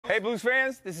Hey Blues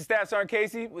fans, this is Staff Sergeant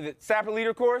Casey with the Sapper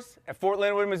Leader Course at Fort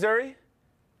Leonard Wood, Missouri.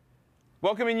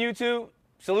 Welcoming you to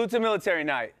Salute to Military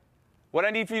Night. What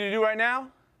I need for you to do right now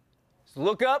is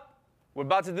look up. We're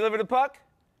about to deliver the puck.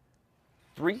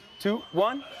 3, 2,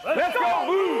 1. Let's go,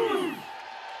 Blues!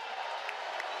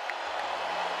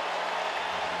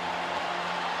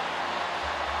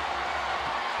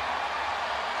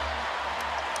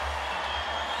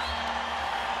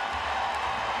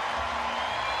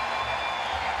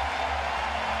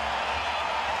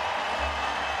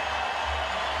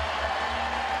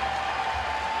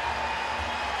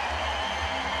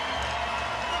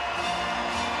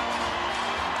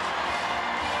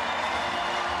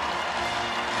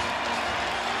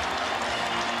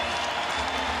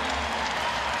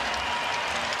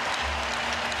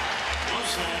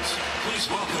 Please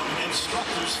welcome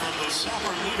instructors from the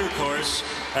Sapper Leader Course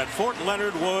at Fort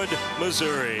Leonard Wood,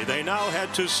 Missouri. They now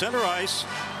head to center ice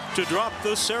to drop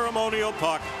the ceremonial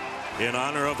puck in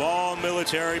honor of all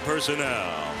military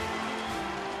personnel.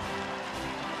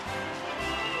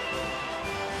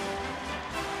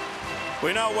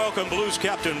 We now welcome Blues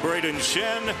Captain Braden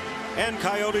Shen and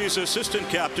Coyotes Assistant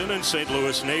Captain and St.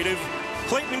 Louis native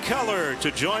Clayton Keller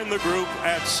to join the group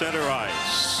at center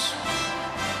ice.